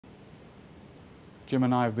Jim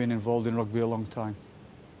and I have been involved in rugby a long time.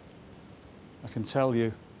 I can tell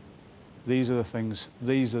you, these are the things,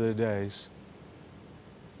 these are the days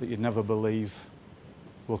that you'd never believe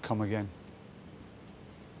will come again.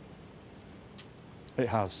 It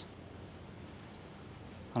has.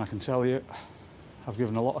 And I can tell you, I've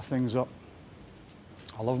given a lot of things up.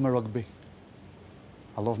 I love my rugby.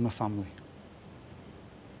 I love my family.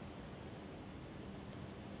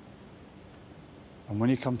 And when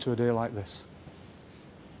you come to a day like this,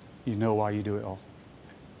 you know why you do it all.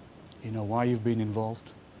 You know why you've been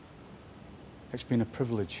involved. It's been a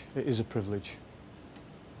privilege. It is a privilege.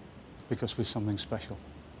 Because we're something special.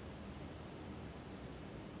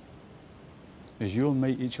 As you'll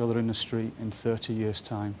meet each other in the street in 30 years'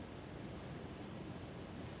 time,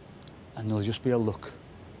 and there'll just be a look,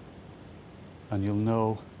 and you'll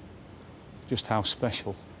know just how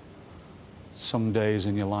special some days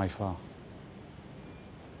in your life are.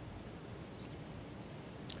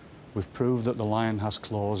 We've proved that the lion has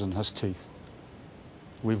claws and has teeth.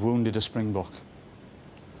 We've wounded a springbok.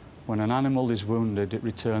 When an animal is wounded, it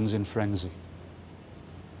returns in frenzy.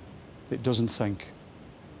 It doesn't think.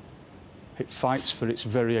 It fights for its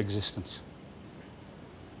very existence.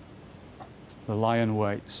 The lion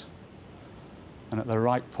waits, and at the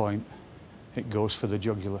right point, it goes for the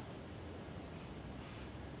jugular.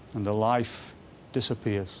 And the life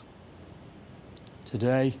disappears.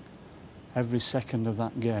 Today, every second of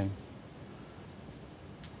that game,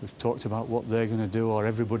 we've talked about what they're going to do, or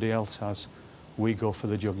everybody else has. We go for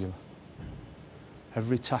the jugular.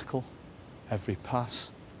 Every tackle, every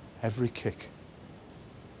pass, every kick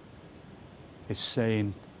is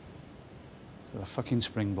saying to the fucking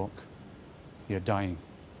Springbok, you're dying.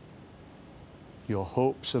 Your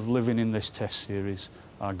hopes of living in this test series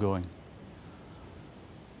are going.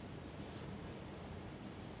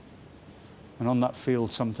 And on that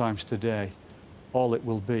field sometimes today, all it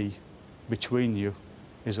will be between you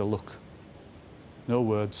is a look. No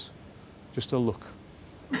words, just a look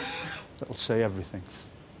that'll say everything.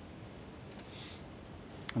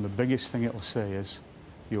 And the biggest thing it'll say is,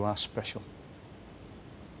 you are special.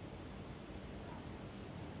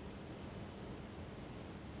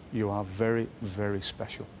 You are very, very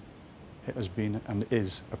special. It has been and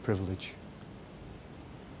is a privilege.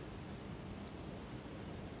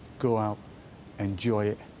 Go out, enjoy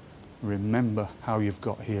it, remember how you've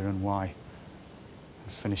got here and why,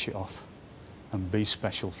 and finish it off, and be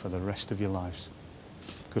special for the rest of your lives.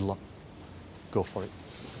 Good luck. Go for it.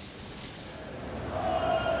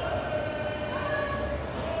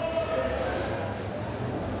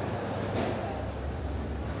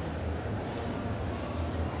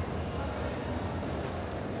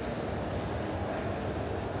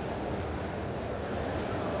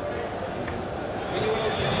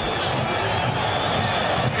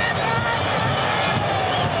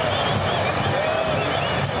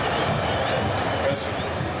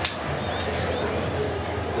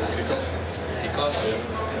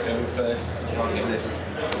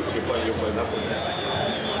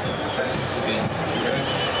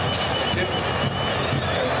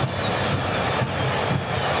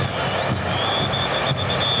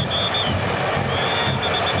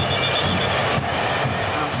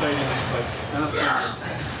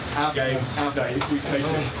 Our day, if we take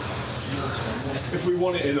it. If we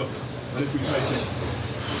want it enough, and if we take it.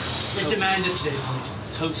 It's demanded today, boys.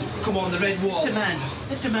 Totally. Come on, the red wall. It's demanded.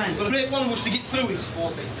 It's demanded. Well, the great one was to get through it.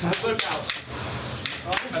 40. Look out.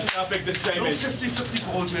 That's how big this game is. 50-50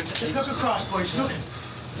 balls, mate. Just look across, boys.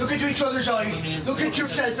 Look into each other's eyes. Look at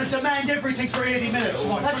yourself and demand everything for 80 minutes.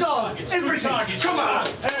 That's all. Everything. Come on.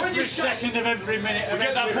 Every second of every minute. We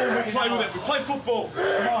get that ball, we play with it. We play football.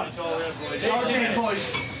 Come on. It's our day,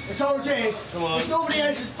 boys. It's our day. It's nobody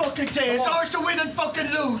else's fucking day. It's ours to win and fucking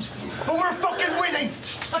lose. But we're fucking winning.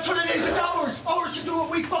 That's what it is. It's ours. Ours to do what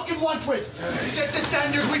we fucking want with. We set the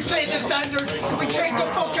standard. We play the standard. We take the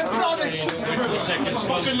fucking products.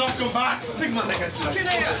 Fucking knock them back. Big man against them.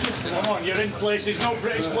 Come on, you're in places no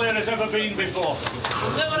British player has ever been before.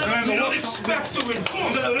 Remember, don't expect to win.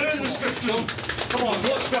 Come on,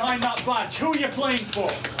 what's behind that badge? Who are you playing for?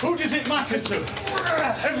 Who does it matter to?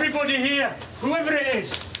 Everybody here, whoever it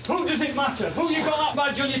is, who does it matter? Who you got that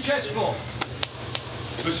badge on your chest for?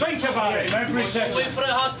 Think about him every second. Wait for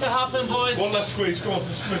it to happen, boys. One last squeeze, go on.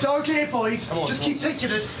 It's our day, boys. Just keep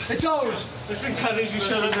thinking it. It's ours. Let's encourage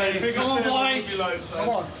each other, mate. Come on, boys. Come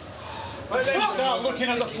on. Let them start looking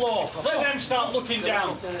at the floor. Let them start looking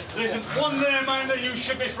down. There isn't one there, man, that you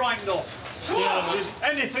should be frightened of. There isn't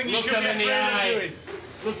anything you should be afraid of doing.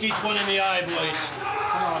 Look each one in the eye, boys.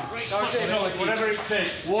 Come on. Whatever it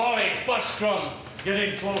takes. Warwick, first scrum. Get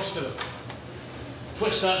in close to them.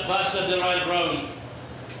 Twist that bastard the right round.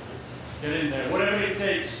 Get in there, whatever it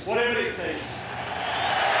takes, whatever it takes.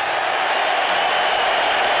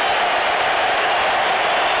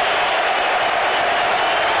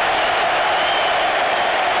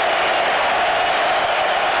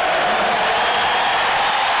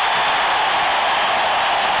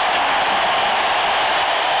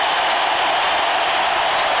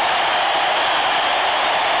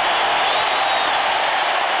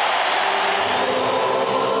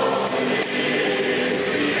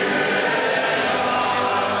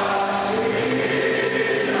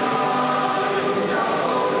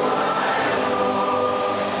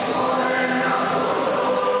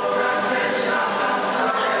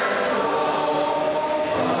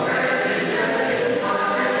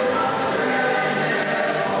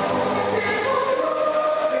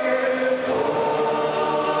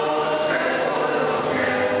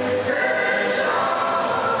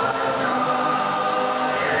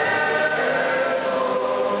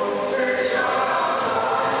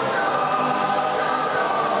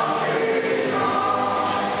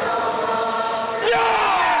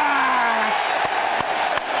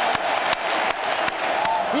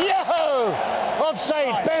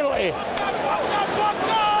 Offside, penalty.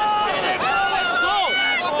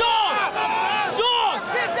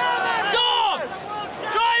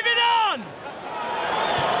 Drive it on!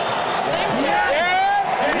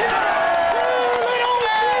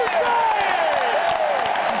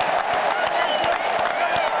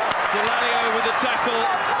 Delalio with the tackle.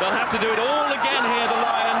 They'll have to do it all again here, the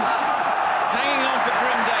Lions. Hanging on for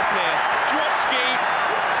grim death here. Drotsky,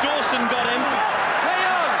 Dawson got him. Play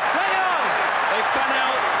on! They fan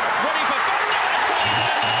out, ready for fun.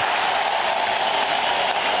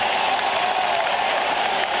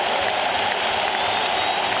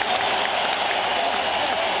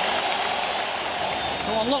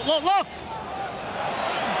 Come on, look!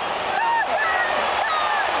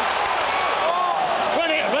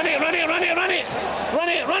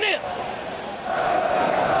 Run it!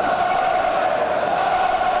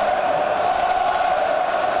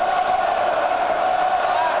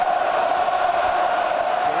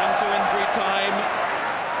 We're into injury time.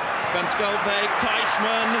 Van Skelbeek,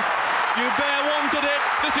 Teichmann. Hubert wanted it.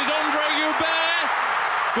 This is Andre Hubert.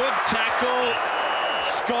 Good tackle.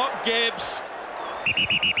 Scott Gibbs.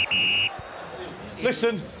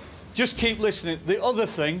 Listen, just keep listening. The other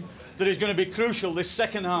thing that is going to be crucial this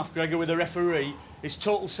second half, Gregor, with the referee, is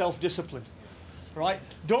total self-discipline. Right?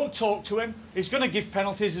 Don't talk to him. He's going to give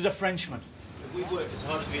penalties as a Frenchman. If we work as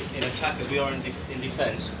hard in attack as we are in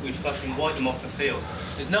defence, we'd fucking wipe them off the field.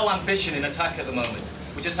 There's no ambition in attack at the moment.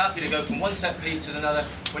 We're just happy to go from one set piece to another.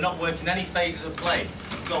 We're not working any phases of play.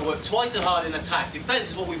 We've got to work twice as hard in attack. Defence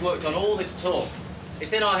is what we've worked on all this tour.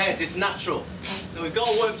 It's in our heads, it's natural. So we've got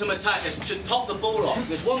to work some attack. Let's just pop the ball off.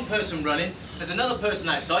 There's one person running, there's another person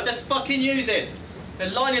outside. Let's fucking use it. They're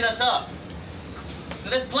lining us up. So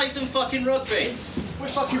let's play some fucking rugby. We're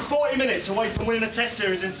fucking 40 minutes away from winning a test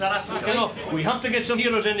series in South Africa. We have to get some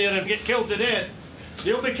heroes in there and get killed to death.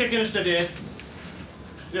 They'll be kicking us to death.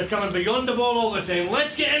 They're coming beyond the ball all the time.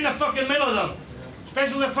 Let's get in the fucking middle of them.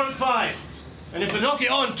 Especially the front five. And if they knock it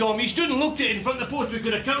on, Tom, you stood and looked at it in front of the post, we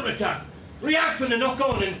could have counter-attacked. React when they knock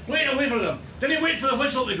on and play it away from them. Then you wait for the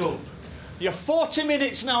whistle to go. You're 40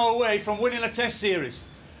 minutes now away from winning a test series.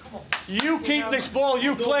 You keep this ball,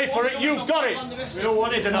 you play for it, you've got it. We don't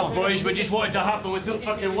want it enough, boys. We just want it to happen without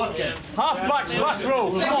fucking working. Half-backs, back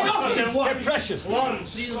row. Come on, get pressures.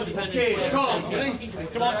 Lawrence. Okay, come on.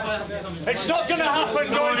 It's not going to happen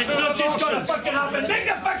going It's through not the just going to motions. fucking happen. Make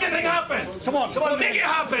the fucking thing happen. Come on, Make it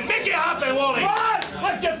happen. Make it happen, Wally. Come on.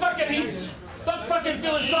 Lift your fucking heats. Stop fucking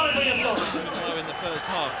feeling sorry for yourself. In the first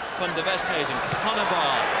half, Van der Westhuizen,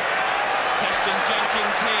 Hannebar, testing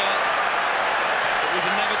Jenkins here. It was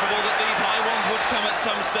inevitable that these high ones would come at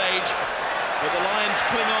some stage, but the Lions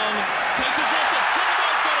cling on. Tater's lost it,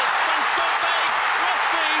 Hannebar's got it, Van Skelbeek,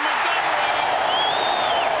 Rusby, Montgomery.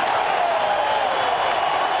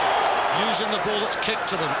 Using the ball that's kicked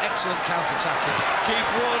to them, excellent counter-attacking. Keith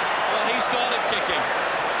Wood, well, he started kicking.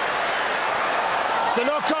 To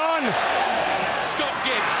knock on! Scott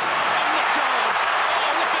Gibbs on the charge.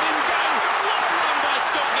 Oh, look at him go! What a run by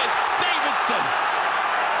Scott Gibbs. Davidson.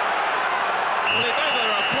 Well, if ever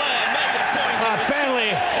a player made a point, it was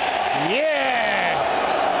penalty. Yeah!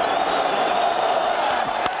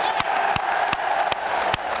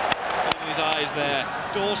 in his eyes there.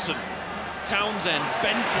 Dawson, Townsend,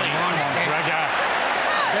 Bentley. Come on, Gregor.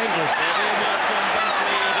 Dangerous. John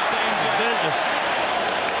Bentley is a danger. Dangerous.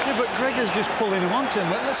 Yeah, but Gregor's just pulling him onto him.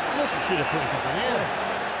 Let's should have put it up in here.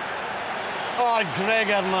 Oh,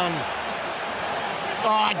 Gregor, man.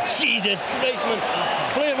 Oh, Jesus Christ, man.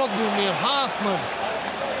 Play rugby with me half, man.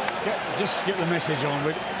 Just get the message on.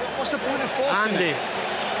 What's the point of forcing Andy. it?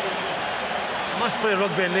 Must play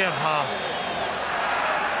rugby in their half.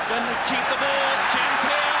 Can they keep the ball? Chance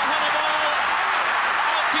here, Hannibal.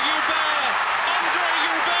 Out to Hubert. Andre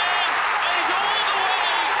Hubert is all the way.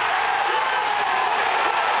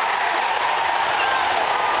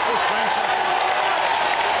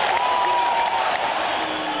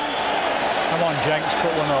 Come on, Jenks,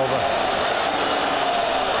 put one over.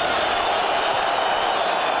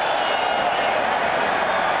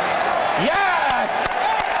 Yes!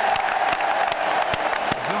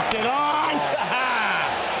 Knock it on!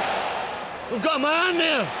 We've got a man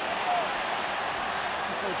there.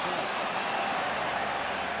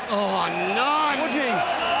 Oh, no! Woody!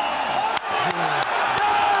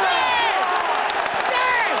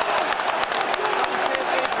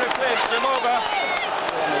 Jim over.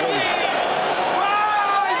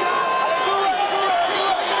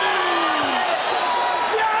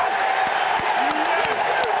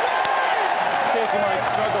 He might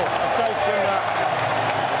struggle. I'll tell Jim that.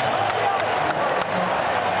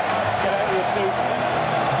 Get out of your suit.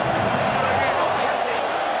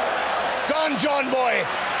 Go on, John boy!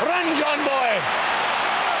 Run, John boy!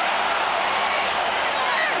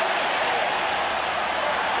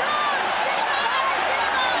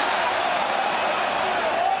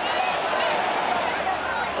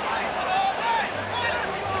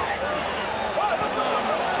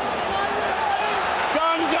 Go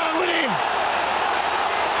on, Downey!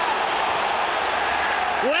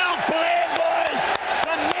 Well played, boys!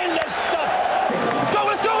 Tremendous stuff! Let's go,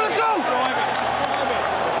 let's go, let's go!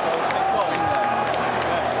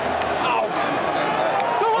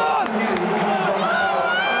 Go on!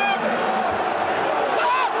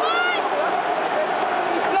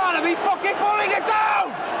 She's gotta be fucking pulling it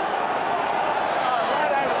down!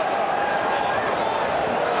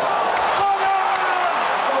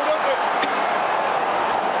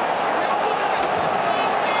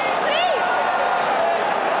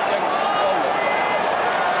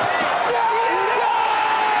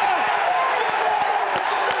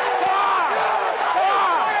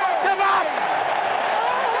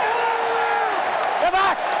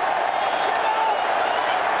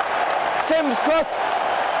 Tim's cut.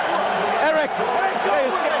 Eric.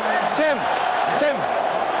 Tim.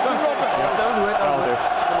 Don't do it. I'll do.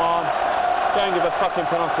 Come on. Don't give a fucking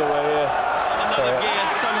penalty away here. Another gear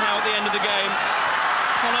somehow at the end of the game.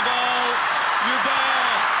 Hannibal,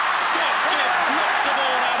 Hubert, Scott Gibbs knocks the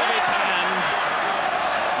ball out of his hand.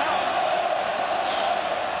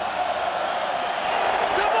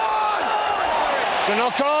 Come on! It's a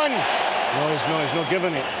knock on. No, he's not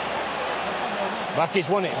giving it. Backie's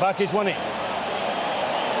won it.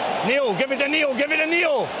 Neil, give it to Neil. Give it to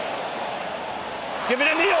Neil.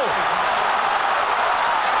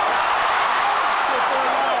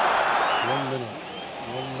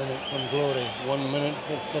 1 minute from glory. 1 minute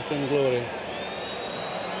for fucking glory.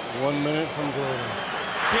 1 minute from glory.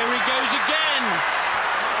 Here he goes again.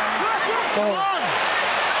 Come on!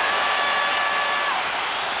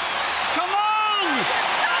 Come on!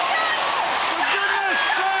 For goodness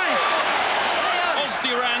sake!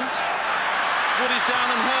 Ostirant. Woody's down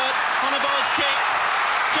and hurt. Hannibal's kick.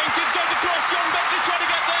 Jenkins goes across. John Beckley's trying to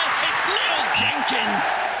get there. It's Neil Jenkins.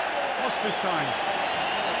 Must be time.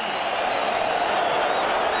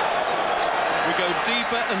 We go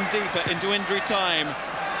deeper and deeper into injury time.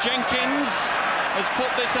 Jenkins has put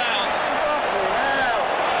this out.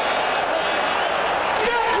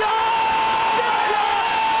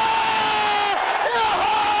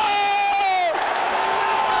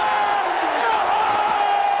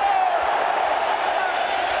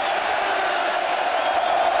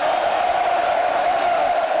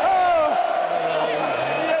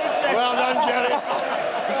 Well done, Jerry.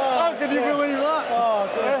 How can you believe that? Oh,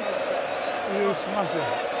 yeah. You smash it.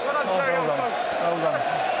 Well done.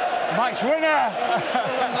 Match winner.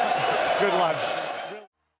 Good lad.